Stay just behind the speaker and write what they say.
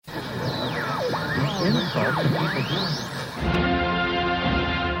Meet the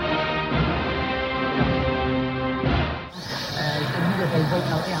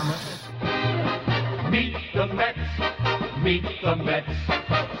Mets. Meet the Mets.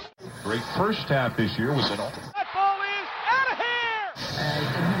 Great first half this year was an all. That ball is out of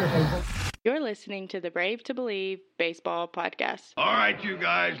here! You're listening to the Brave to Believe Baseball Podcast. All right, you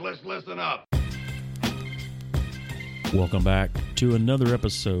guys, let's listen up. Welcome back to another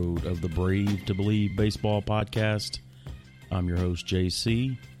episode of the Brave to Believe Baseball Podcast. I'm your host,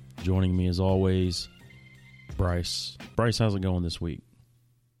 JC. Joining me as always, Bryce. Bryce, how's it going this week?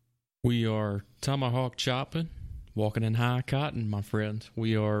 We are tomahawk chopping, walking in high cotton, my friend.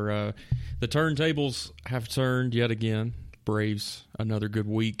 We are, the turntables have turned yet again. Braves, another good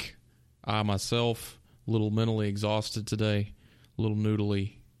week. I myself, a little mentally exhausted today, a little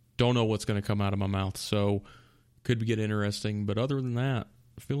noodly. Don't know what's going to come out of my mouth, so could get interesting. But other than that,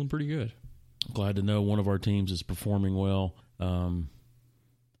 feeling pretty good. Glad to know one of our teams is performing well.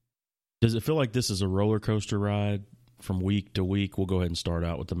 Does it feel like this is a roller coaster ride from week to week? We'll go ahead and start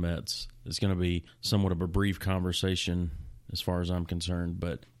out with the Mets. It's going to be somewhat of a brief conversation as far as I'm concerned.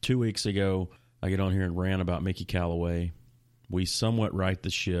 But 2 weeks ago, I get on here and rant about Mickey Callaway. We somewhat right the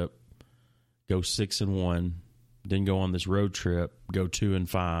ship, go 6-1, then go on this road trip, go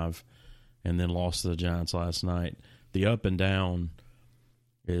 2-5, and then lost to the Giants last night. The up and down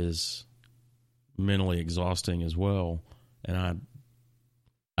is mentally exhausting as well. And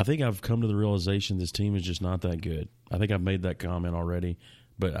I think I've come to the realization this team is just not that good. I think I've made that comment already,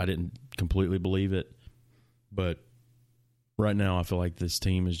 but I didn't completely believe it. But right now I feel like this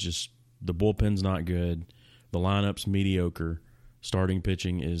team is just, the bullpen's not good. The lineup's mediocre. Starting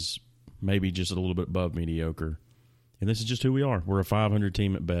pitching is maybe just a little bit above mediocre. And this is just who we are. We're a 500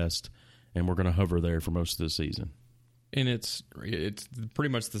 team at best, and we're going to hover there for most of the season. And it's pretty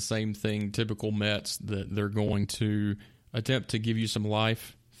much the same thing, typical Mets, that they're going to attempt to give you some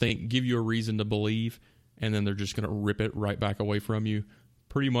life, give you a reason to believe, and then they're just going to rip it right back away from you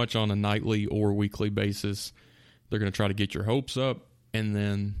pretty much on a nightly or weekly basis. They're going to try to get your hopes up, and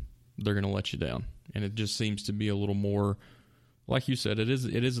then they're going to let you down. And it just seems to be a little more, like you said, it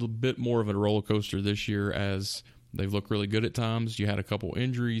is a bit more of a roller coaster this year, as they've looked really good at times. You had a couple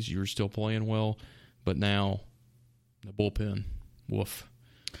injuries. You were still playing well. But now, the bullpen, woof.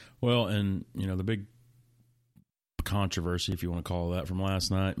 Well, and, the big controversy, if you want to call it that, from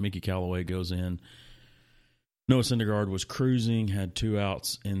last night, Mickey Callaway goes in. Noah Syndergaard was cruising, had 2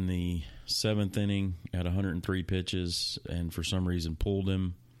 outs in the 7th inning at 103 pitches, and for some reason pulled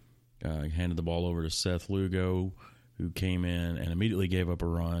him. Handed the ball over to Seth Lugo, who came in and immediately gave up a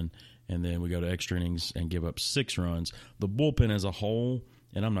run. And then we go to extra innings and give up 6 runs. The bullpen as a whole,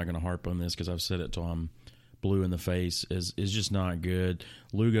 and I'm not going to harp on this because I've said it till I'm blue in the face, is just not good.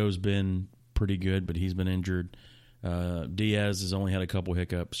 Lugo's been pretty good, but he's been injured. Diaz has only had a couple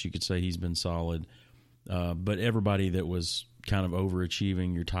hiccups. You could say he's been solid. But everybody that was kind of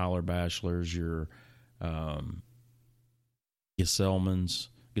overachieving, your Tyler Bashlers, your Gesellman's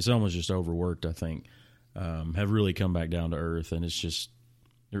just overworked, I think, have really come back down to earth. And it's just,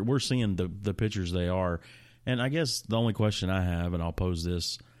 we're seeing the pitchers they are. And I guess the only question I have, and I'll pose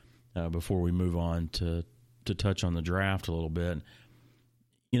this before we move on to touch on the draft a little bit.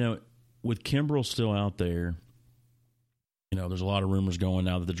 With Kimbrel still out there, there's a lot of rumors going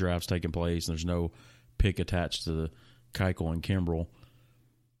now that the draft's taking place and there's no pick attached to the Keuchel and Kimbrel.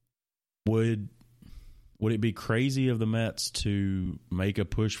 Would it be crazy of the Mets to make a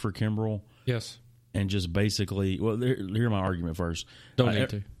push for Kimbrel? Yes. And just basically, well, hear my argument first. Don't need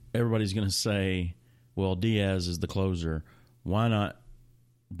to. Everybody's going to say, well, Diaz is the closer. Why not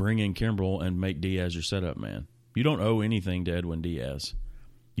bring in Kimbrel and make Diaz your setup man? You don't owe anything to Edwin Diaz.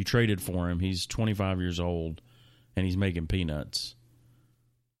 You traded for him. He's 25 years old, and he's making peanuts.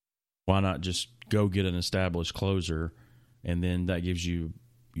 Why not just go get an established closer, and then that gives you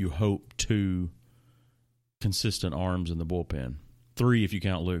hope 2 consistent arms in the bullpen. 3 if you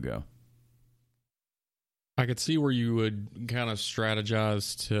count Lugo. I could see where you would kind of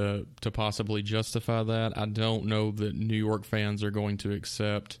strategize to possibly justify that. I don't know that New York fans are going to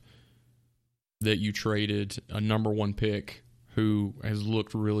accept that you traded a number 1 pick who has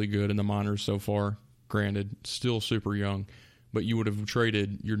looked really good in the minors so far. Granted, still super young, but you would have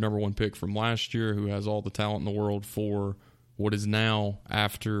traded your number 1 pick from last year, who has all the talent in the world, for what is now,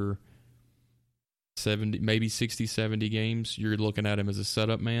 after 70, maybe 60, 70 games, you're looking at him as a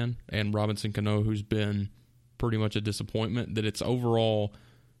setup man. And Robinson Cano, who's been pretty much a disappointment, that it's overall,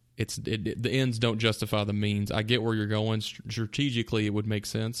 the ends don't justify the means. I get where you're going. Strategically, it would make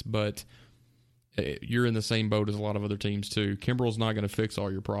sense, but you're in the same boat as a lot of other teams too. Kimbrel's not going to fix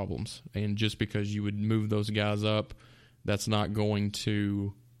all your problems, and just because you would move those guys up, that's not going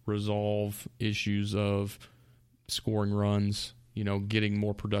to resolve issues of scoring runs, getting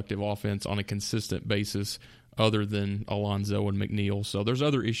more productive offense on a consistent basis other than Alonso and McNeil. So there's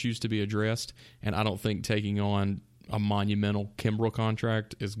other issues to be addressed, and I don't think taking on a monumental Kimbrel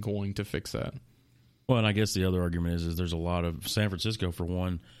contract is going to fix that. Well, and I guess the other argument is there's a lot of San Francisco, for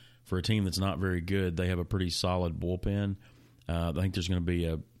one, for a team that's not very good, they have a pretty solid bullpen. I think there's going to be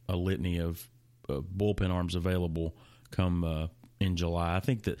a litany of bullpen arms available come in July. I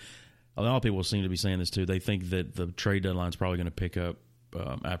think that a lot of people seem to be saying this too. They think that the trade deadline is probably going to pick up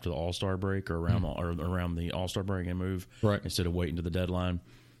after the All-Star break or around the All-Star break and move instead of waiting to the deadline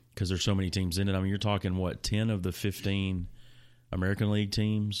because there's so many teams in it. I mean, you're talking, 10 of the 15 American League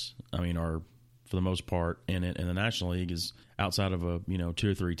teams, are for the most part in it. And the National League is outside of 2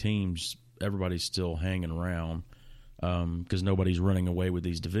 or 3 teams, everybody's still hanging around because nobody's running away with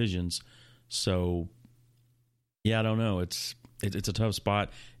these divisions. So, yeah, I don't know. It's a tough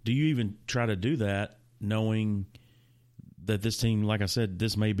spot. Do you even try to do that knowing that this team, like I said,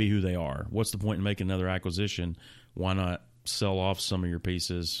 this may be who they are? What's the point in making another acquisition? Why not sell off some of your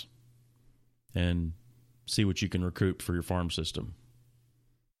pieces and see what you can recoup for your farm system?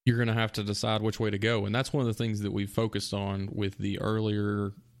 You're going to have to decide which way to go. And that's one of the things that we've focused on with the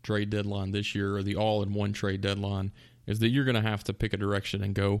earlier trade deadline this year, or the all-in-one trade deadline, is that you're going to have to pick a direction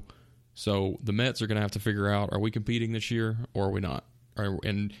and go. So the Mets are going to have to figure out, are we competing this year or are we not?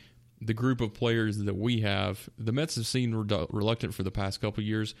 And the group of players that we have, the Mets have seemed reluctant for the past couple of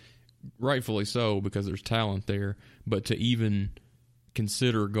years, rightfully so, because there's talent there, but to even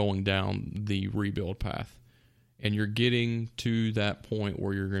consider going down the rebuild path. And you're getting to that point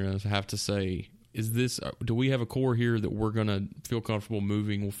where you're going to have to say, do we have a core here that we're going to feel comfortable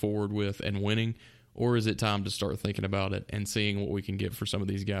moving forward with and winning? Or is it time to start thinking about it and seeing what we can get for some of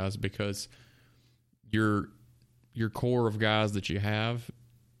these guys? Because your core of guys that you have,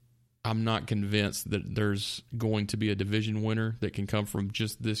 I'm not convinced that there's going to be a division winner that can come from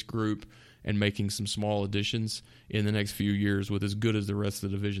just this group and making some small additions in the next few years with as good as the rest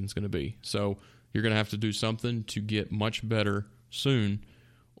of the division is going to be. So you're going to have to do something to get much better soon,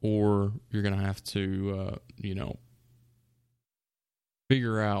 or you're going to have to,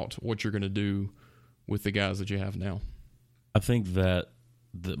 figure out what you're going to do with the guys that you have now. I think that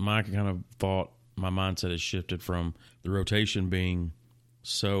my kind of thought, my mindset has shifted from the rotation being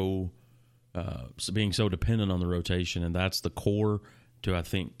so dependent on the rotation, and that's the core, to I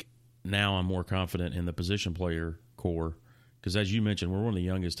think now I'm more confident in the position player core. Because as you mentioned, we're one of the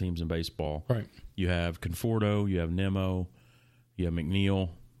youngest teams in baseball. Right. You have Conforto, you have Nimmo, you have McNeil,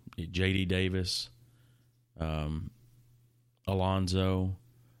 J.D. Davis, Alonso,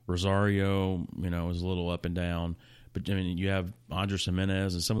 Rosario, is a little up and down. But, you have Andres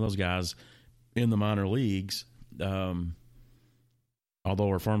Jimenez and some of those guys in the minor leagues. Although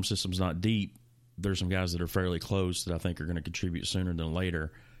our farm system's not deep, there's some guys that are fairly close that I think are going to contribute sooner than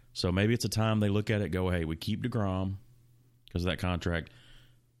later. So maybe it's a time they look at it, go, hey, we keep DeGrom because of that contract.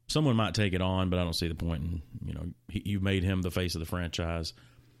 Someone might take it on, but I don't see the point in, you made him the face of the franchise.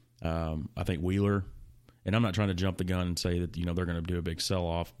 I think Wheeler, and I'm not trying to jump the gun and say that, they're going to do a big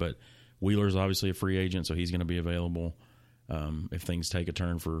sell-off, but Wheeler's obviously a free agent, so he's going to be available if things take a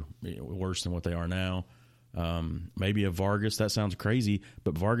turn for worse than what they are now. Maybe a Vargas. That sounds crazy,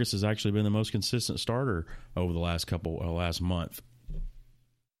 but Vargas has actually been the most consistent starter over the last month.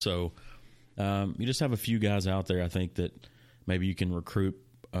 So you just have a few guys out there, I think, that maybe you can recoup,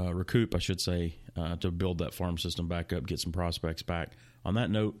 I should say, to build that farm system back up, get some prospects back. On that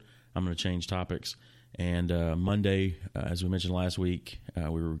note, I'm going to change topics. And Monday, as we mentioned last week,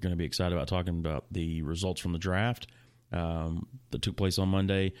 we were going to be excited about talking about the results from the draft that took place on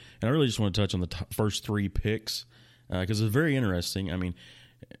Monday. And I really just want to touch on the first 3 picks because it's very interesting. I mean,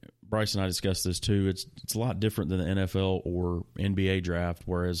 Bryce and I discussed this too. It's a lot different than the NFL or NBA draft,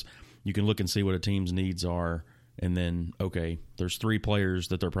 whereas you can look and see what a team's needs are, and then, okay, there's 3 players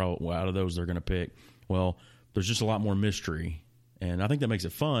that they're probably out of those they're going to pick. Well, there's just a lot more mystery, and I think that makes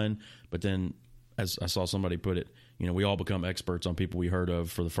it fun. But then, as I saw somebody put it, we all become experts on people we heard of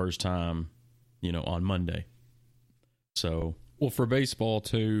for the first time, on Monday. So, well, for baseball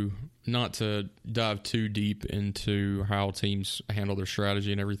too, not to dive too deep into how teams handle their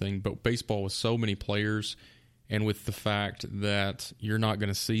strategy and everything, but baseball with so many players, and with the fact that you're not going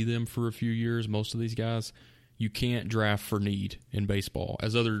to see them for a few years, most of these guys, you can't draft for need in baseball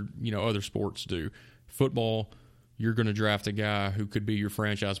as other sports do. Football, you're going to draft a guy who could be your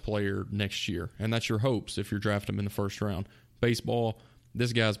franchise player next year, and that's your hopes if you're drafting him in the first round. Baseball,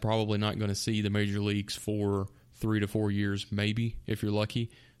 this guy's probably not going to see the major leagues for 3 to 4 years, maybe, if you're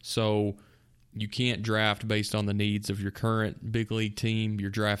lucky. So you can't draft based on the needs of your current big league team. You're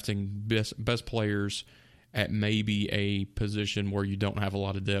drafting best players at maybe a position where you don't have a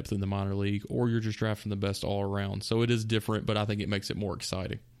lot of depth in the minor league, or you're just drafting the best all around. So it is different, but I think it makes it more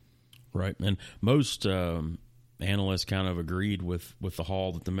exciting. Right. And most analysts kind of agreed with the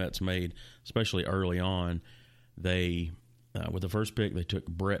haul that the Mets made, especially early on. They, with the first pick, they took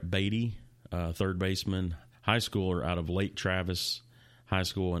Brett Beatty, third baseman, high schooler out of Lake Travis High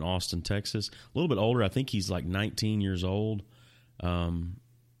School in Austin, Texas. A little bit older. I think he's like 19 years old.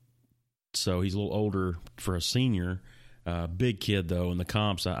 So he's a little older for a senior. Big kid, though. In the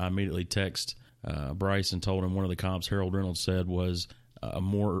comps, I immediately text Bryce and told him one of the comps Harold Reynolds said was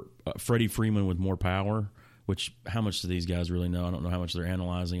Freddie Freeman with more power, which how much do these guys really know? I don't know how much they're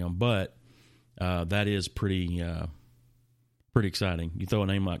analyzing him, but that is pretty exciting. You throw a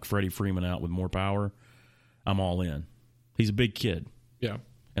name like Freddie Freeman out with more power, I'm all in. He's a big kid. Yeah.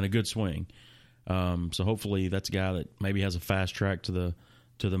 And a good swing. So hopefully that's a guy that maybe has a fast track to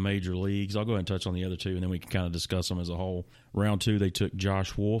the major leagues. I'll go ahead and touch on the other two, and then we can kind of discuss them as a whole. Round 2, they took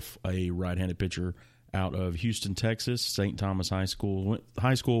Josh Wolf, a right-handed pitcher out of Houston, Texas, St. Thomas High School. Went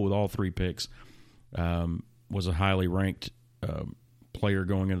high school with all 3 picks. Was a highly ranked player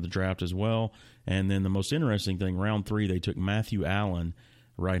going into the draft as well. And then the most interesting thing, round 3, they took Matthew Allen,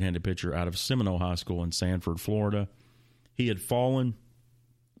 right-handed pitcher out of Seminole High School in Sanford, Florida. He had fallen.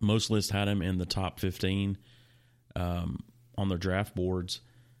 Most lists had him in the top 15 on their draft boards.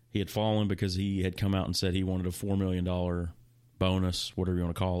 He had fallen because he had come out and said he wanted a $4 million bonus, whatever you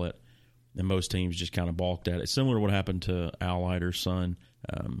want to call it, and most teams just kind of balked at it. Similar to what happened to Al Leiter's son.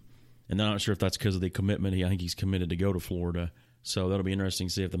 And I'm not sure if that's because of the commitment. I think he's committed to go to Florida. So that'll be interesting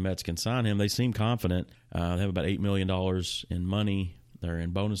to see if the Mets can sign him. They seem confident. They have about $8 million in money. They're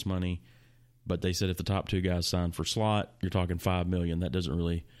in bonus money. But they said if the top 2 guys sign for slot, you're talking $5 million. That doesn't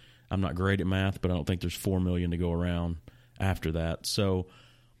really – I'm not great at math, but I don't think there's $4 million to go around after that. So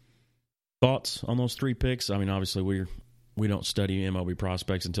thoughts on those 3 picks? I mean, obviously we don't study MLB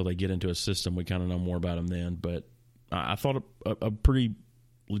prospects until they get into a system. We kind of know more about them then. But I thought a pretty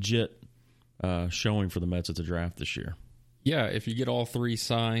legit showing for the Mets at the draft this year. Yeah, if you get all 3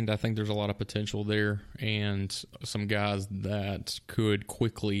 signed, I think there's a lot of potential there, and some guys that could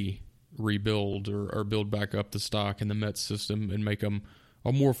quickly rebuild or build back up the stock in the Mets system and make them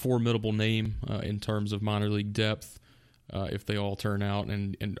a more formidable name in terms of minor league depth if they all turn out.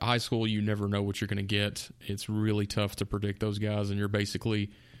 And in high school, you never know what you're going to get. It's really tough to predict those guys, and you're basically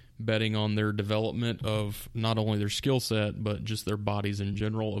betting on their development of not only their skill set, but just their bodies in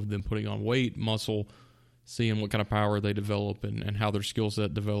general, of them putting on weight, muscle, seeing what kind of power they develop and how their skill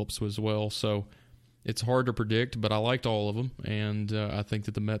set develops as well. So it's hard to predict, but I liked all of them, and I think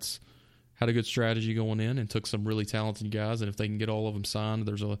that the Mets had a good strategy going in and took some really talented guys, and if they can get all of them signed,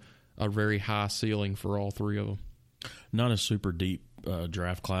 there's a very high ceiling for all 3 of them. Not a super deep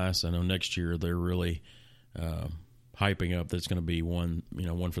draft class. I know next year they're really hyping up that it's going to be one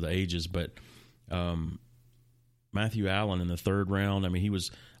for the ages, but Matthew Allen in the 3rd round, I mean, he was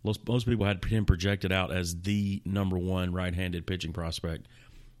most people had him projected out as the number 1 right-handed pitching prospect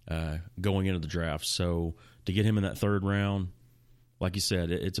going into the draft. So to get him in that 3rd round, like you said,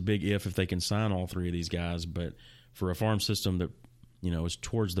 it's a big if they can sign all 3 of these guys. But for a farm system that is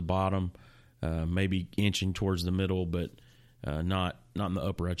towards the bottom, maybe inching towards the middle, but not in the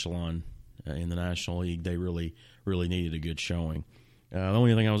upper echelon in the National League, they really needed a good showing. The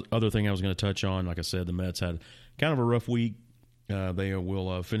only other thing I was going to touch on, like I said, the Mets had kind of a rough week. They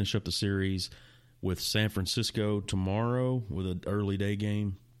will finish up the series with San Francisco tomorrow with an early day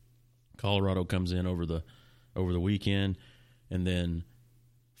game. Colorado comes in over the weekend, and then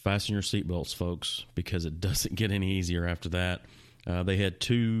fasten your seatbelts, folks, because it doesn't get any easier after that. They had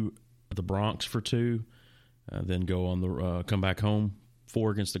 2 at the Bronx for 2, then go on the come back home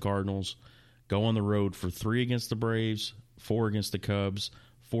 4 against the Cardinals, go on the road for 3 against the Braves, 4 against the Cubs,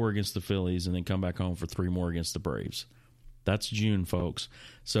 4 against the Phillies, and then come back home for 3 more against the Braves. That's June, folks.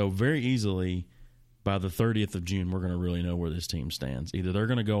 So very easily, by the 30th of June, we're going to really know where this team stands. Either they're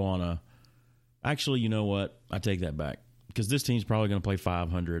going to go on a – actually, you know what? I take that back, because this team's probably going to play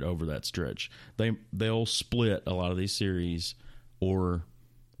 500 over that stretch. They'll split a lot of these series or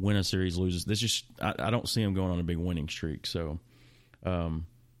win a series, loses. This just I don't see them going on a big winning streak. So, but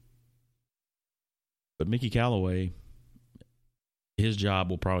Mickey Callaway, his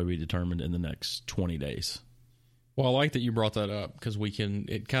job will probably be determined in the next 20 days. Well, I like that you brought that up, because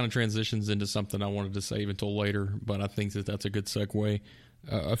it kind of transitions into something I wanted to save until later, but I think that that's a good segue.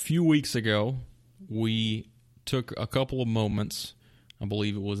 A few weeks ago, we took a couple of moments I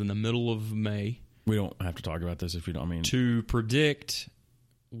believe it was in the middle of May, We don't have to talk about this if you don't. I mean, to predict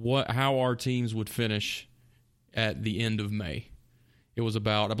how our teams would finish at the end of May. It was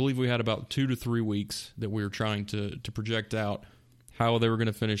I believe we had about 2 to 3 weeks that we were trying to project out how they were going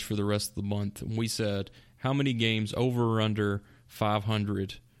to finish for the rest of the month. And we said, how many games over or under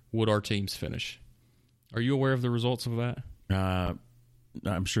 500 would our teams finish? Are you aware of the results of that?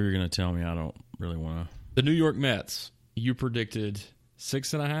 I'm sure you're going to tell me. I don't really want to. The New York Mets, you predicted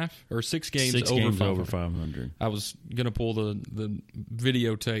 6.5 or 6 games, Six over, games 500. over 500. I was going to pull the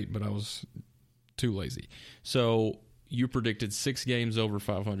videotape, but I was too lazy. So you predicted 6 games over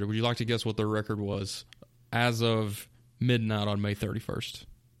 500. Would you like to guess what their record was as of midnight on May 31st?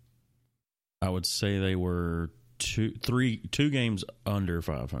 I would say they were two games under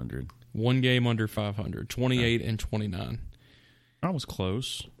 500. 1 game under 500, 28 and 29. I was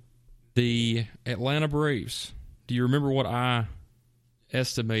close. The Atlanta Braves, do you remember what I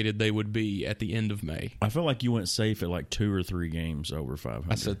estimated they would be at the end of May? I felt like you went safe at like 2 or 3 games over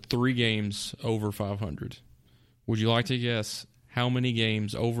 500. I said 3 games over 500. Would you like to guess how many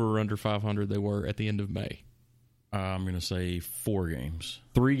games over or under 500 they were at the end of May? I'm going to say 4 games.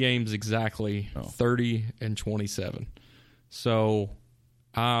 3 games exactly, Oh. 30 and 27. So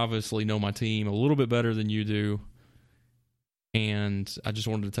I obviously know my team a little bit better than you do, and I just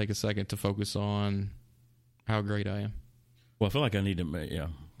wanted to take a second to focus on how great I am. Well, I feel like I need to make,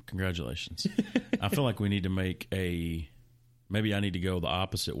 congratulations. I feel like we need to make maybe I need to go the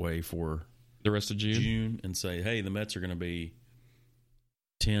opposite way for The rest of June? and say, hey, the Mets are going to be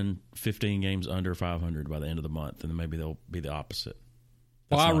 10, 15 games under 500 by the end of the month, and then maybe they'll be the opposite.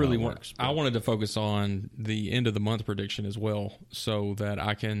 Well, That's I not really how it want. works, I but- wanted to focus on the end of the month prediction as well, so that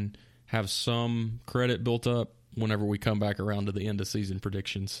I can have some credit built up whenever we come back around to the end of season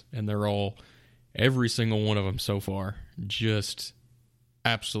predictions, and they're all, every single one of them so far, just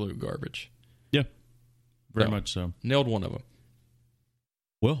absolute garbage. Yeah, very So, much so. Nailed one of them.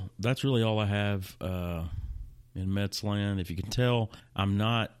 Well, that's really all I have in Mets land. If you can tell, I'm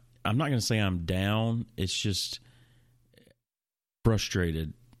not going to say I'm down. It's just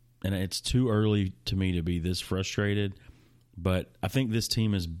frustrated, and it's too early to me to be this frustrated. But I think this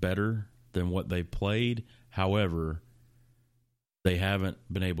team is better than what they played. However, they haven't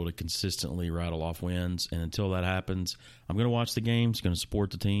been able to consistently rattle off wins, and until that happens, I'm going to watch the games, going to support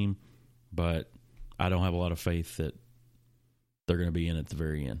the team, but I don't have a lot of faith that they're going to be in at the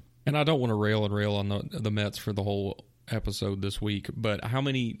very end. And I don't want to rail on the Mets for the whole episode this week, but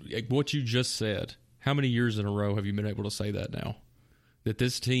what you just said, how many years in a row have you been able to say that now? That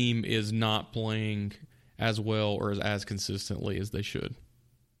this team is not playing as well or as consistently as they should.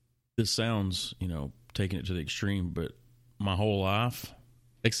 This sounds, taking it to the extreme, but my whole life,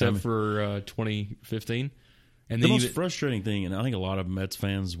 Except for 2015. And the then most frustrating thing, and I think a lot of Mets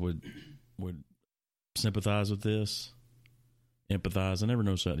fans would sympathize with this, empathize. I never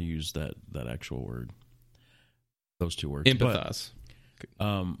know how to use that actual word, those 2 words. empathize.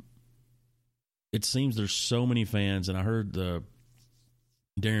 But, it seems there's so many fans, and I heard Darren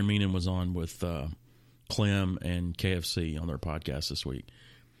Meenan was on with Clem and KFC on their podcast this week.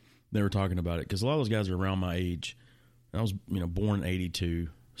 They were talking about it because a lot of those guys are around my age. I was, born in '82.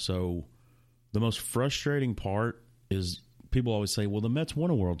 So the most frustrating part is people always say, well, the Mets won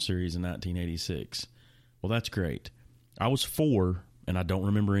a World Series in 1986. Well, that's great. I was 4, and I don't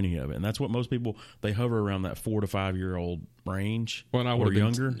remember any of it. And that's what most people, they hover around that 4 to 5 year old range When I or would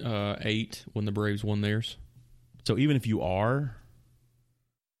have younger. been 8 when the Braves won theirs. So even if you are,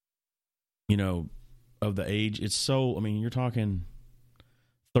 of the age, it's so, you're talking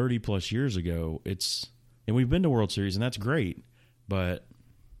 30 plus years ago. And we've been to World Series, and that's great, but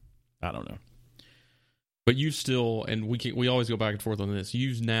I don't know. But you still, and we always go back and forth on this,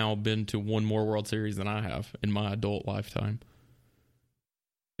 you've now been to one more World Series than I have in my adult lifetime.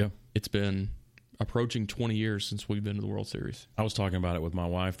 Yeah. It's been approaching 20 years since we've been to the World Series. I was talking about it with my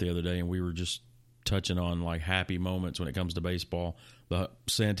wife the other day, and we were just touching on like happy moments when it comes to baseball. The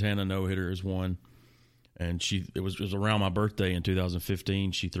Santana no-hitter is one, and it was around my birthday in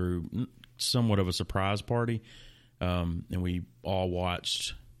 2015. She threw somewhat of a surprise party, and we all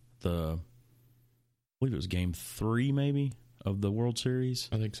watched I believe it was Game 3 maybe of the World Series,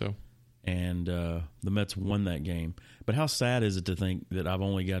 I think so. and the Mets won that game. But how sad is it to think that I've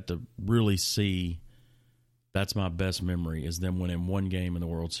only got to really see, that's my best memory, is them winning one game in the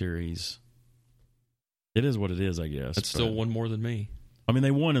World Series. It is what it is, I guess. That's still one more than me.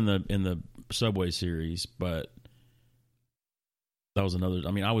 They won in the Subway Series, but that was another.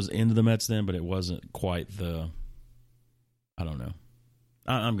 I was into the Mets then, but it wasn't quite I don't know.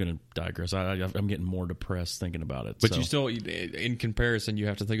 I'm going to digress. I'm getting more depressed thinking about it. But you still, in comparison, you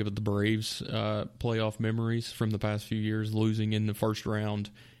have to think about the Braves' playoff memories from the past few years, losing in the first round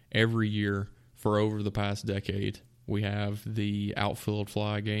every year for over the past decade. We have the outfield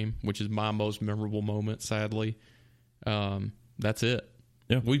fly game, which is my most memorable moment, sadly. That's it.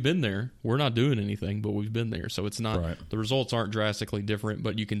 Yeah. We've been there. We're not doing anything, but we've been there. So it's not, right. The results aren't drastically different,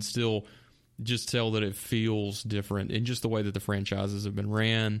 but you can still just tell that it feels different in just the way that the franchises have been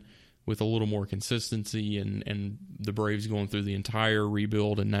ran, with a little more consistency, and the Braves going through the entire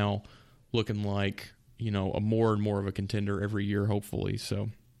rebuild and now looking like, a more and more of a contender every year, hopefully. So,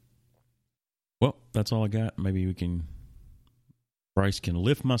 well, that's all I got. Maybe Bryce can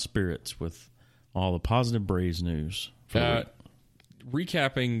lift my spirits with all the positive Braves news.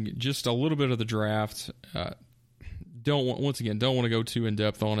 Recapping just a little bit of the draft. Don't want to go too in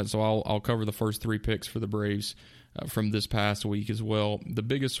depth on it, so I'll cover the first 3 picks for the Braves from this past week as well. The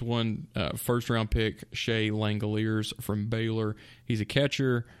biggest one, first round pick, Shea Langoliers from Baylor. He's a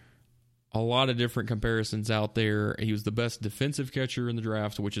catcher. A lot of different comparisons out there. He was the best defensive catcher in the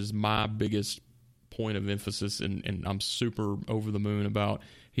draft, which is my biggest point of emphasis, and I'm super over the moon about.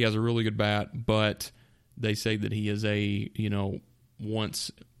 He has a really good bat, but they say that he is a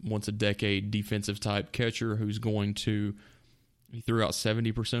once a decade defensive type catcher who's going to. He threw out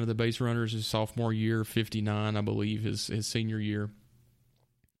 70% of the base runners his sophomore year, 59 I believe his senior year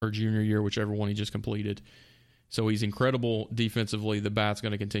or junior year, whichever one he just completed. So he's incredible defensively. The bat's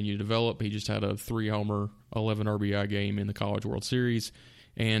going to continue to develop. He just had a 3-homer, 11 RBI game in the College World Series,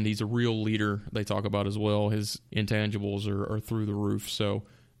 and he's a real leader. They talk about as well. His intangibles are through the roof. So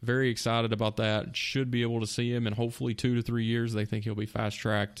very excited about that. Should be able to see him in hopefully 2 to 3 years. They think he'll be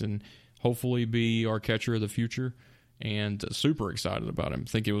fast-tracked and hopefully be our catcher of the future, and super excited about him.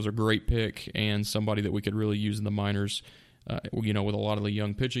 Think it was a great pick and somebody that we could really use in the minors. With a lot of the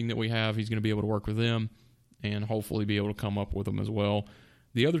young pitching that we have, he's going to be able to work with them and hopefully be able to come up with them as well.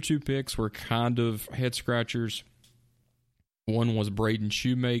 The other 2 picks were kind of head-scratchers. One was Braden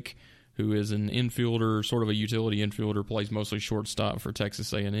Shoemake, who is an infielder, sort of a utility infielder, plays mostly shortstop for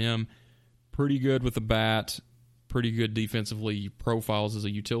Texas A&M. Pretty good with the bat, pretty good defensively, profiles as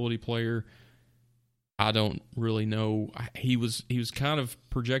a utility player. I don't really know. He was kind of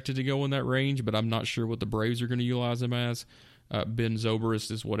projected to go in that range, but I'm not sure what the Braves are going to utilize him as. Ben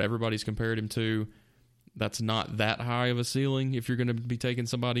Zobrist is what everybody's compared him to. That's not that high of a ceiling if you're going to be taking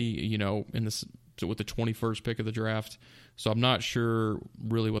somebody, with the 21st pick of the draft. So I'm not sure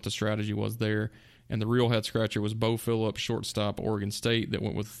really what the strategy was there. And the real head scratcher was Bo Phillips, shortstop, Oregon State, that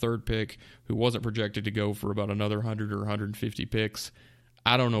went with the 3rd pick, who wasn't projected to go for about another 100 or 150 picks.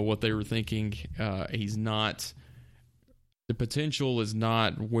 I don't know what they were thinking. He's not. The potential is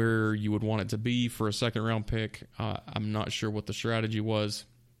not where you would want it to be for a 2nd-round pick. I'm not sure what the strategy was,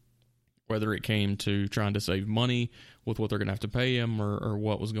 whether it came to trying to save money with what they're going to have to pay him or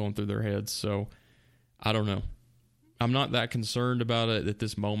what was going through their heads. So I don't know. I'm not that concerned about it at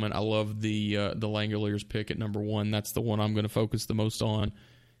this moment. I love the Langoliers pick at number 1. That's the one I'm going to focus the most on,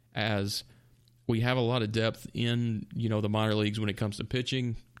 as we have a lot of depth in the minor leagues when it comes to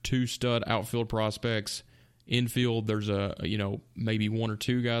pitching. 2 stud outfield prospects. Infield, there's maybe 1 or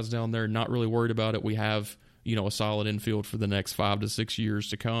 2 guys down there. Not really worried about it. We have a solid infield for the next 5 to 6 years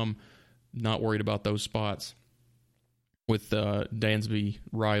to come. Not worried about those spots. With Dansby,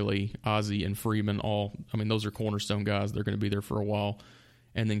 Riley, Ozzie, and Freeman, those are cornerstone guys. They're going to be there for a while.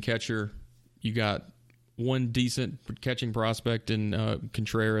 And then catcher, you got 1 decent catching prospect in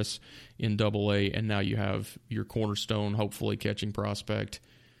Contreras in Double-A, and now you have your cornerstone, hopefully, catching prospect.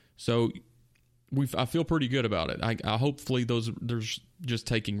 So I feel pretty good about it. I hopefully there's just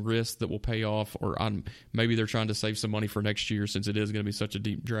taking risks that will pay off, or maybe they're trying to save some money for next year since it is going to be such a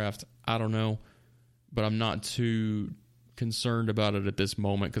deep draft. I don't know, but I'm not too concerned about it at this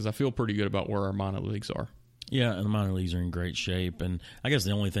moment because I feel pretty good about where our minor leagues are. Yeah, and the minor leagues are in great shape. And I guess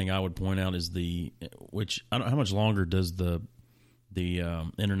the only thing I would point out is how much longer does the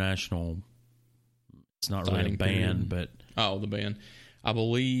international, it's not really a ban, but... Oh, the ban. I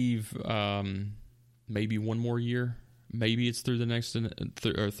believe maybe 1 more year. Maybe it's through the next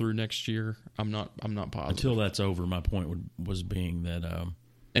through next year. I'm not positive. Until that's over, my point was being that...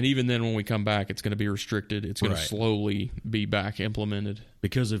 and even then, when we come back, it's going to be restricted. It's going to slowly be back implemented.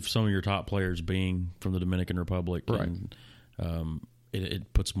 Because of some of your top players being from the Dominican Republic, right. And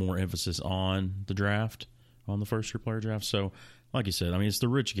it puts more emphasis on the draft, on the first-year player draft. So, like you said, it's the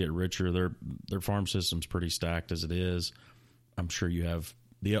rich get richer. Their farm system's pretty stacked as it is. I'm sure you have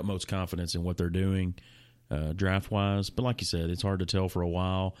the utmost confidence in what they're doing draft-wise. But like you said, it's hard to tell for a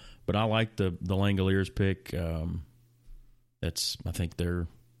while. But I like the Langoliers pick. I think they're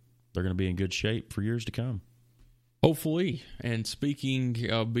going to be in good shape for years to come. Hopefully. And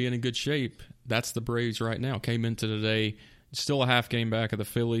speaking of being in good shape, that's the Braves right now. Came into today, still a half game back of the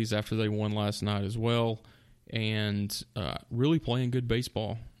Phillies after they won last night as well, and really playing good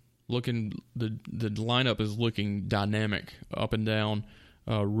baseball. The lineup is looking dynamic up and down,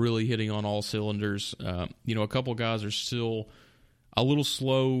 really hitting on all cylinders. A couple guys are still a little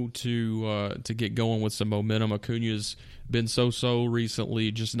slow to get going with some momentum. Acuna's been so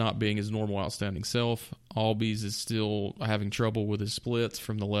recently, just not being his normal outstanding self. Albies is still having trouble with his splits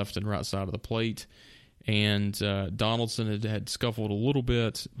from the left and right side of the plate. And Donaldson had scuffled a little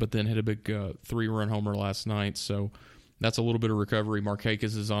bit, but then hit a big 3-run homer last night. So that's a little bit of recovery.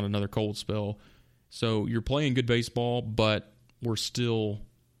 Markakis is on another cold spell. So you're playing good baseball, but we're still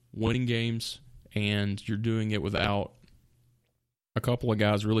winning games, and you're doing it without a couple of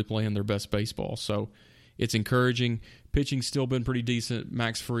guys really playing their best baseball. So it's encouraging. Pitching's still been pretty decent.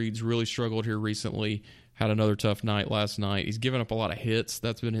 Max Fried's really struggled here recently. Had another tough night last night. He's given up a lot of hits.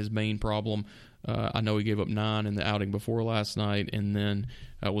 That's been his main problem. I know he gave up 9 in the outing before last night, and then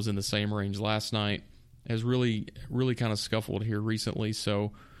was in the same range last night. Has really kind of scuffled here recently.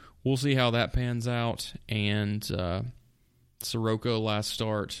 So we'll see how that pans out. And Soroka last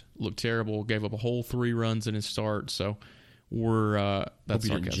start looked terrible. Gave up a whole 3 runs in his start. So that's hope you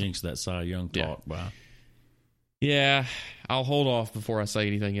didn't jinx that Cy Young talk. Yeah. Yeah, I'll hold off before I say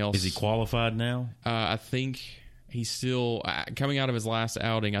anything else. Is he qualified now? I think he's still coming out of his last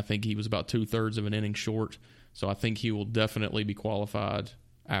outing. I think he was about 2/3 of an inning short, so I think he will definitely be qualified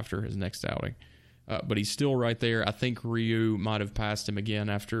after his next outing. But he's still right there. I think Ryu might have passed him again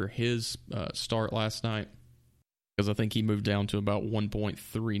after his start last night, because I think he moved down to about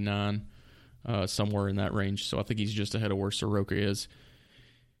 1.39, somewhere in that range. So I think he's just ahead of where Soroka is.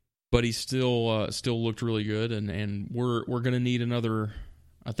 But he still looked really good, and we're going to need another.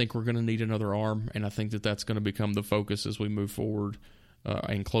 I think we're going to need another arm, and I think that's going to become the focus as we move forward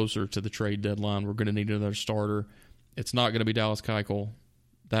and closer to the trade deadline. We're going to need another starter. It's not going to be Dallas Keuchel.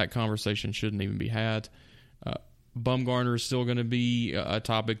 That conversation shouldn't even be had. Bumgarner is still going to be a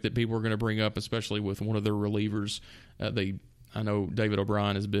topic that people are going to bring up, especially with one of their relievers. I know David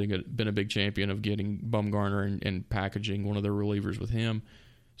O'Brien has been a big champion of getting Bumgarner and packaging one of their relievers with him.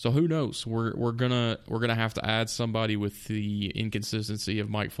 So who knows? We're gonna have to add somebody with the inconsistency of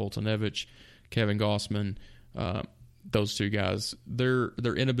Mike Foltynewicz, Kevin Gausman, those two guys. Their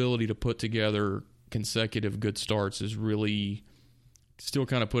inability to put together consecutive good starts is really still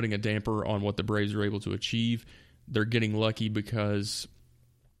kind of putting a damper on what the Braves are able to achieve. They're getting lucky because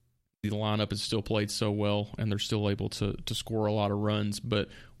the lineup is still played so well, and they're still able to score a lot of runs. But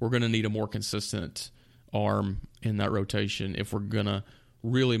we're going to need a more consistent arm in that rotation if we're going to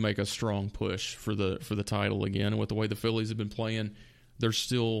really make a strong push for the title again. And with the way the Phillies have been playing, they're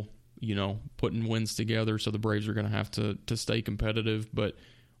still, putting wins together. So the Braves are going to have to stay competitive, but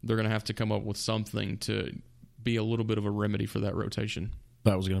they're going to have to come up with something to be a little bit of a remedy for that rotation.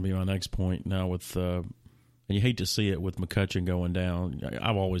 That was going to be my next point. Now with and you hate to see it with McCutchen going down.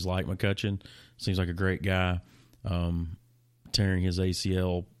 I've always liked McCutchen. Seems like a great guy. Tearing his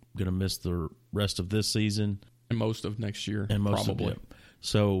ACL, going to miss the rest of this season and most of next year, and most probably. Of it.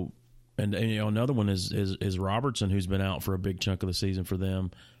 So, and another one is Robertson, who's been out for a big chunk of the season for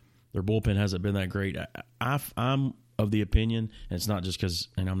them. Their bullpen hasn't been that great. I'm of the opinion, and it's not just because,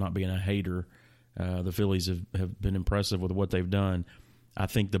 and I'm not being a hater, the Phillies have been impressive with what they've done. I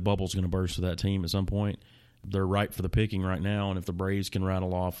think the bubble's going to burst for that team at some point. They're ripe for the picking right now, and if the Braves can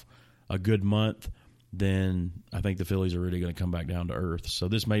rattle off a good month, then I think the Phillies are really going to come back down to earth. So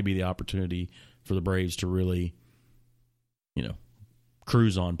this may be the opportunity for the Braves to really,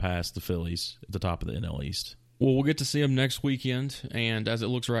 cruise on past the Phillies at the top of the NL East. Well, we'll get to see them next weekend, and as it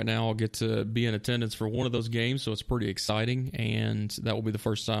looks right now, I'll get to be in attendance for one of those games, so it's pretty exciting, and that will be the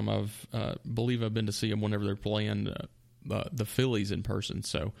first time believe I've been to see them whenever they're playing the Phillies in person,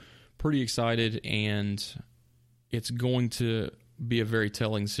 so pretty excited, and it's going to be a very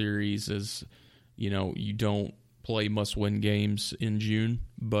telling series as, you don't play must-win games in June,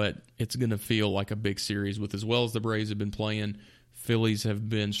 but it's going to feel like a big series with, as well as the Braves have been playing, Phillies have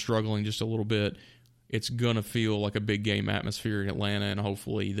been struggling just a little bit. It's going to feel like a big game atmosphere in Atlanta, and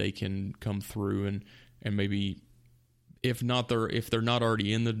hopefully they can come through and maybe, if they're not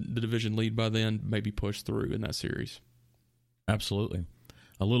already in the division lead by then, maybe push through in that series. Absolutely.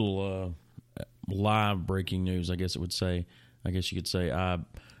 A little live breaking news, I guess you could say.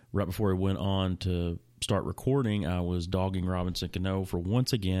 Right before I went on to start recording, I was dogging Robinson Cano for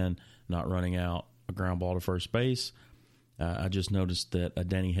once again not running out a ground ball to first base. I just noticed that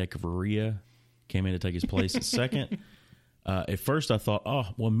Danny Hechavarria came in to take his place at second. At first I thought, oh,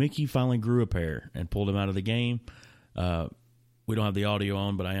 well, Mickey finally grew a pair and pulled him out of the game. We don't have the audio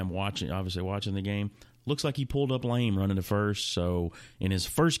on, but I am obviously watching the game. Looks like he pulled up lame running to first. So in his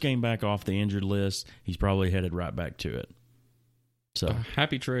first game back off the injured list, he's probably headed right back to it. So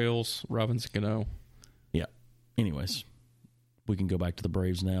happy trails, Robinson Cano. Yeah. Anyways, we can go back to the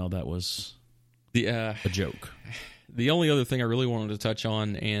Braves now. That was a joke. The only other thing I really wanted to touch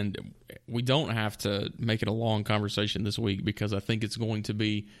on, and we don't have to make it a long conversation this week because I think it's going to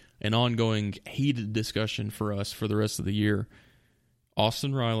be an ongoing heated discussion for us for the rest of the year.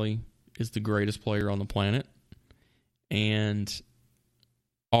 Austin Riley is the greatest player on the planet, and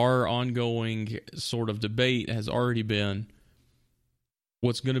our ongoing sort of debate has already been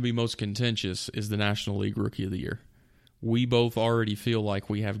what's going to be most contentious is the National League Rookie of the Year. We both already feel like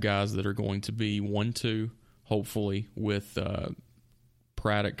we have guys that are going to be 1-2, hopefully, with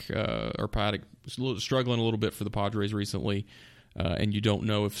Paddock struggling a little bit for the Padres recently, and you don't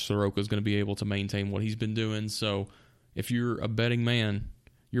know if Soroka's going to be able to maintain what he's been doing. So if you're a betting man,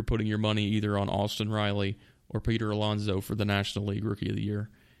 you're putting your money either on Austin Riley or Peter Alonso for the National League Rookie of the Year.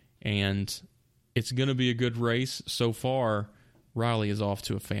 And it's going to be a good race. So far, Riley is off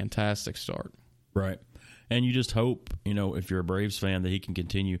to a fantastic start. Right. And you just hope, if you're a Braves fan, that he can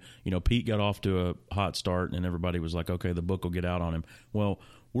continue. Pete got off to a hot start, and everybody was like, okay, the book will get out on him. Well,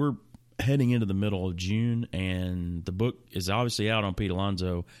 we're heading into the middle of June, and the book is obviously out on Pete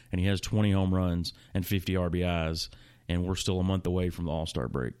Alonso, and he has 20 home runs and 50 RBIs, and we're still a month away from the All-Star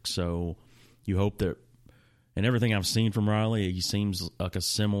break. So you hope that, and everything I've seen from Riley, he seems like a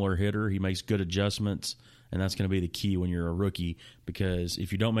similar hitter. He makes good adjustments, and that's going to be the key when you're a rookie, because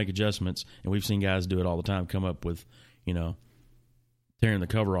if you don't make adjustments, and we've seen guys do it all the time, come up with, tearing the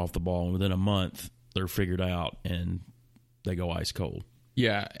cover off the ball, and within a month, they're figured out, and they go ice cold.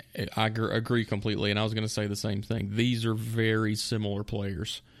 Yeah, I agree completely, and I was going to say the same thing. These are very similar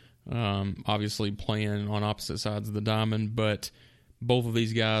players, obviously playing on opposite sides of the diamond, but both of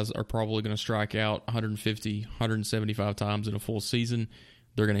these guys are probably going to strike out 150, 175 times in a full season.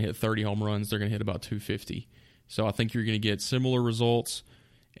 They're going to hit 30 home runs. They're going to hit about 250. So I think you're going to get similar results,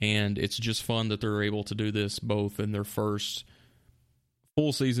 and it's just fun that they're able to do this both in their first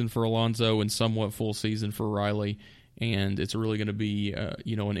full season for Alonso and somewhat full season for Riley. And it's really going to be,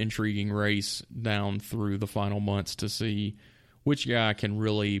 an intriguing race down through the final months to see which guy can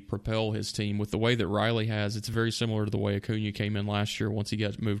really propel his team. With the way that Riley has, it's very similar to the way Acuna came in last year once he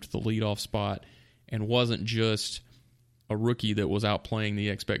got moved to the leadoff spot and wasn't just a rookie that was outplaying the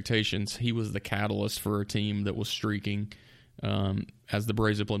expectations. He was the catalyst for a team that was streaking, as the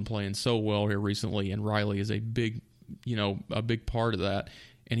Braves have been playing so well here recently, and Riley is a big part of that.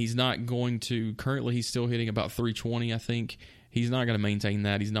 And he's not going to, currently he's still hitting about 320, I think. He's not going to maintain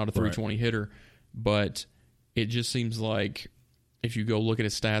that. He's not a 320 hitter. But it just seems like if you go look at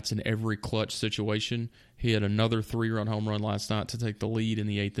his stats in every clutch situation, he had another 3-run home run last night to take the lead in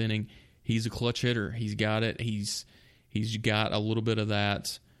the 8th inning. He's a clutch hitter. He's got it. He's got a little bit of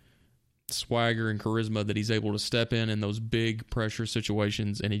that swagger and charisma that he's able to step in those big pressure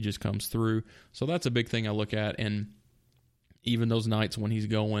situations, and he just comes through. So that's a big thing I look at. And even those nights when he's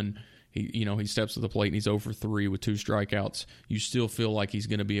going, he steps to the plate and he's 0 for 3 with 2 strikeouts, you still feel like he's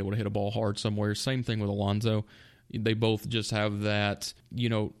going to be able to hit a ball hard somewhere. Same thing with Alonso. They both just have that,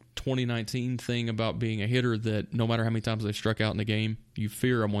 2019 thing about being a hitter that no matter how many times they've struck out in the game, you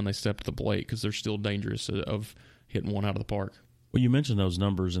fear them when they step to the plate because they're still dangerous of hitting one out of the park. Well, you mentioned those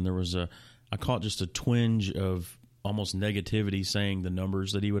numbers, and there was I caught just a twinge of almost negativity saying the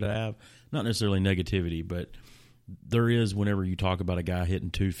numbers that he would have. Not necessarily negativity, but there is whenever you talk about a guy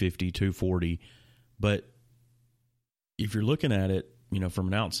hitting 250, 240. But if you're looking at it, from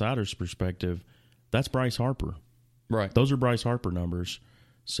an outsider's perspective, that's Bryce Harper. Right. Those are Bryce Harper numbers.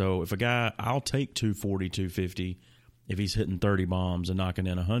 So if a guy, I'll take 240, 250 if he's hitting 30 bombs and knocking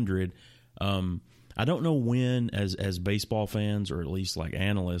in 100. I don't know when, as baseball fans, or at least like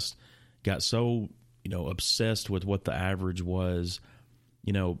analysts, got so, obsessed with what the average was.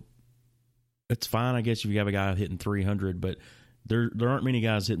 It's fine, I guess, if you have a guy hitting 300, but there aren't many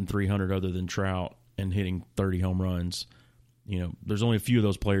guys hitting 300 other than Trout and hitting 30 home runs. There's only a few of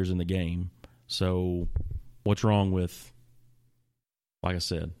those players in the game. So what's wrong with, like I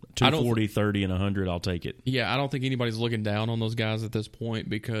said, 240, 30, and 100, I'll take it. Yeah, I don't think anybody's looking down on those guys at this point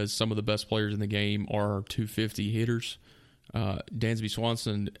because some of the best players in the game are 250 hitters. Dansby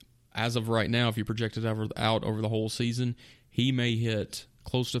Swanson, as of right now, if you project it out over the whole season, he may hit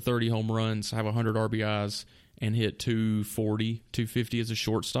close to 30 home runs, have 100 RBIs, and hit 240, 250 as a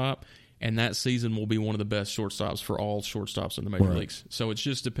shortstop. And that season will be one of the best shortstops for all shortstops in the major leagues. So it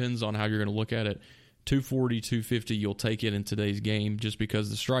just depends on how you're going to look at it. 240, 250, you'll take it in today's game just because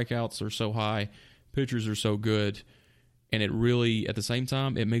the strikeouts are so high, pitchers are so good, and it really, at the same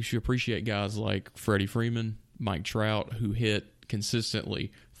time, it makes you appreciate guys like Freddie Freeman, Mike Trout, who hit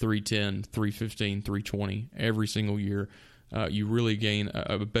consistently 310, 315, 320 every single year. You really gain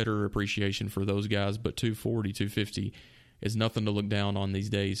a better appreciation for those guys, but 240, 250 is nothing to look down on these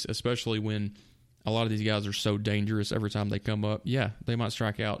days, especially when a lot of these guys are so dangerous every time they come up. Yeah, they might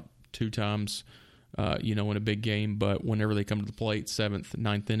strike out 2 times, in a big game, but whenever they come to the plate, 7th,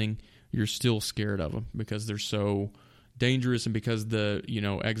 9th inning, you're still scared of them because they're so dangerous and because the,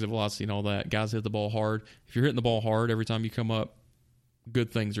 exit velocity and all that. Guys hit the ball hard. If you're hitting the ball hard every time you come up,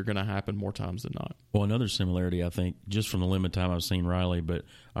 good things are going to happen more times than not. Well, another similarity, I think, just from the limited time I've seen Riley, but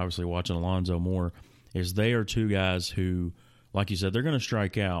obviously watching Alonso more, is they are 2 guys who, like you said, they're going to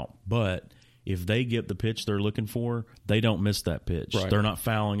strike out, but if they get the pitch they're looking for, they don't miss that pitch. Right. They're not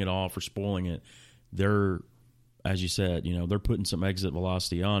fouling it off or spoiling it. They're, as you said, they're putting some exit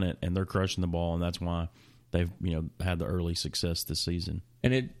velocity on it, and they're crushing the ball, and that's why they've, had the early success this season.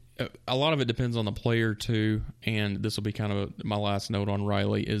 And a lot of it depends on the player, too, and this will be kind of my last note on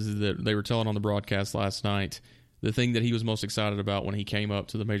Riley, is that they were telling on the broadcast last night the thing that he was most excited about when he came up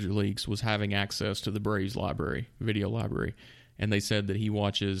to the major leagues was having access to the Braves library, video library, and they said that he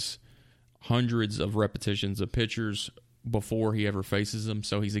watches hundreds of repetitions of pitchers before he ever faces them.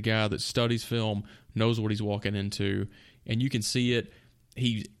 So he's a guy that studies film, knows what he's walking into, and you can see it.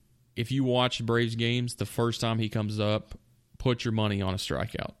 If you watch Braves games, the first time he comes up, put your money on a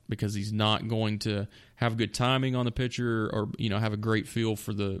strikeout because he's not going to have good timing on the pitcher or have a great feel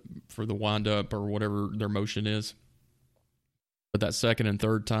for the windup or whatever their motion is. But that second and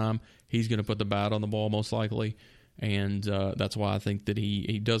third time, he's going to put the bat on the ball most likely. And that's why I think that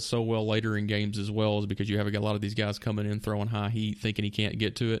he does so well later in games as well, is because you have a lot of these guys coming in throwing high heat thinking he can't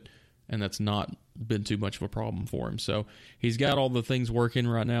get to it, and that's not been too much of a problem for him. So he's got all the things working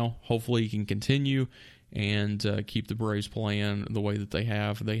right now. Hopefully he can continue and keep the Braves playing the way that they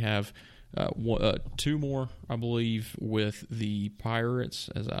have. They have 2 more, I believe, with the Pirates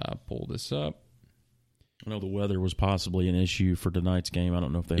as I pull this up. I know the weather was possibly an issue for tonight's game. I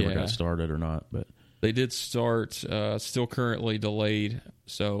don't know if they ever got started or not, but they did start, still currently delayed.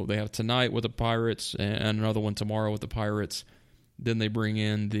 So they have tonight with the Pirates and another one tomorrow with the Pirates. Then they bring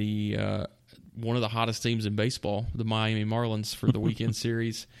in the one of the hottest teams in baseball, the Miami Marlins, for the weekend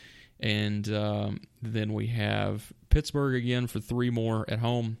series. And then we have Pittsburgh again for 3 more at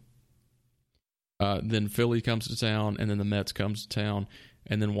home. Then Philly comes to town, and then the Mets comes to town,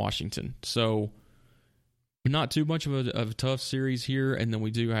 and then Washington. So not too much of a tough series here. And then we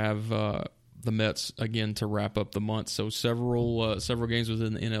do have the Mets again to wrap up the month. So several games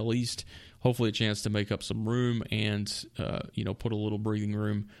within the NL East. Hopefully a chance to make up some room and put a little breathing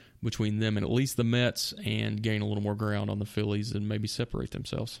room between them and at least the Mets and gain a little more ground on the Phillies and maybe separate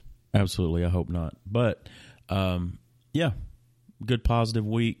themselves. Absolutely, I hope not. But good positive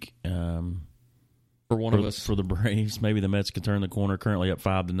week for one of us, for the Braves. Maybe the Mets can turn the corner. Currently up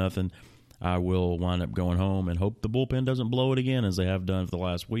 5-0. I will wind up going home and hope the bullpen doesn't blow it again as they have done for the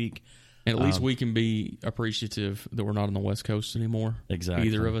last week. And at least we can be appreciative that we're not on the West Coast anymore. Exactly.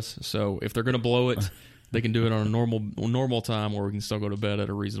 Either of us. So if they're going to blow it, they can do it on a normal time where we can still go to bed at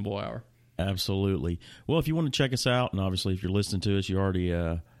a reasonable hour. Absolutely. Well, if you want to check us out, and obviously if you're listening to us, you already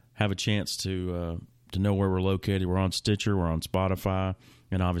have a chance to know where we're located. We're on Stitcher, we're on Spotify,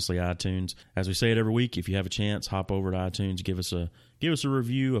 and obviously iTunes. As we say it every week, if you have a chance, hop over to iTunes, give us a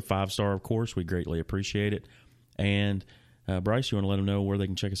review, a 5-star, of course. We greatly appreciate it. And Bryce, you want to let them know where they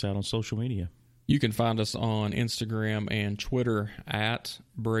can check us out on social media? You can find us on Instagram and Twitter at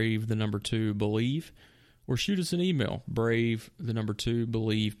Brave2Believe, or shoot us an email,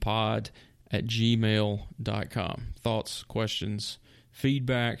 Brave2BelievePod@gmail.com. Thoughts, questions,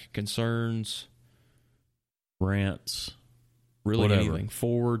 feedback, concerns, rants, really whatever. Anything.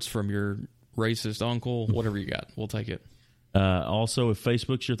 Forwards from your racist uncle, whatever you got. We'll take it. Also, if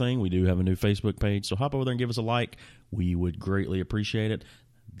Facebook's your thing, we do have a new Facebook page, so hop over there and give us a like. We would greatly appreciate it.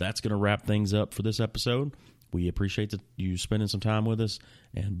 That's going to wrap things up for this episode. We appreciate you spending some time with us,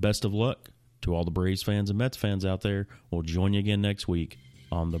 and best of luck to all the Braves fans and Mets fans out there. We'll join you again next week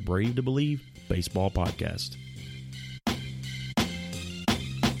on the Brave to Believe Baseball Podcast.